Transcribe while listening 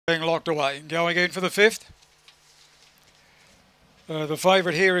being locked away. Going in for the 5th. The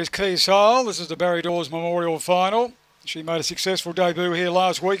favourite here is Key Sale. This is the Barry Dawes Memorial Final. She made a successful debut here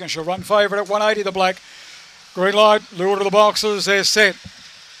last week and she'll run favourite at 180 the black. Green light, lure to the boxes, they're set.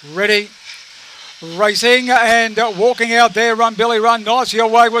 Ready. Racing and walking out there, Run Billy Run. Nicely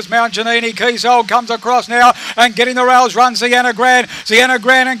away was Mount Janini. Keysole comes across now and getting the rails. Run Sienna Grand. Sienna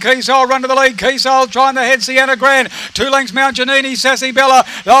Grand and Keysole run to the lead. Keysole trying to head Sienna Grand. 2 lengths Mount Janini, Sassy Bella.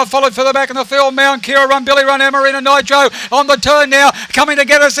 They'll followed further back in the field. Mount Kira, Run Billy Run, Emarina Nitro on the turn now. Coming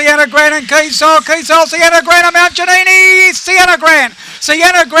together, Sienna Grand and Keysole. Keysole, Sienna Grand and Mount Janini. Sienna Grand.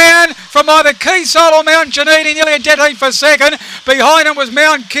 Sienna Grand from either Keysole or Mount Janini, nearly a dead heat for second. Behind him was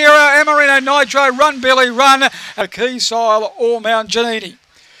Mount Kira, Emarina Nitro, Run Billy Run, Keysole or Mount Janini.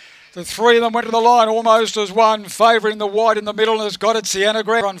 The 3 of them went to the line almost as one, favouring the white in the middle and has got it. Sienna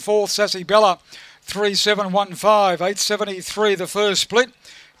Grand run 4th, Sassy Bella, 3715, 873 the first split.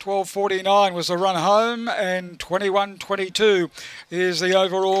 12:49 was the run home and 21:22 is the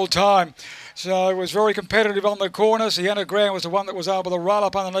overall time. So it was very competitive on the corner. Sienna Grand was the one that was able to roll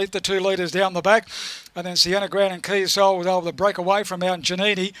up underneath the 2 leaders down the back. And then Sienna Grand and Keysole was able to break away from Mount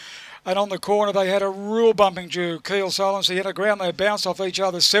Janini. And on the corner, they had a real bumping duel. Keysole and Sienna Grand, they bounced off each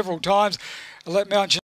other several times. Let Mount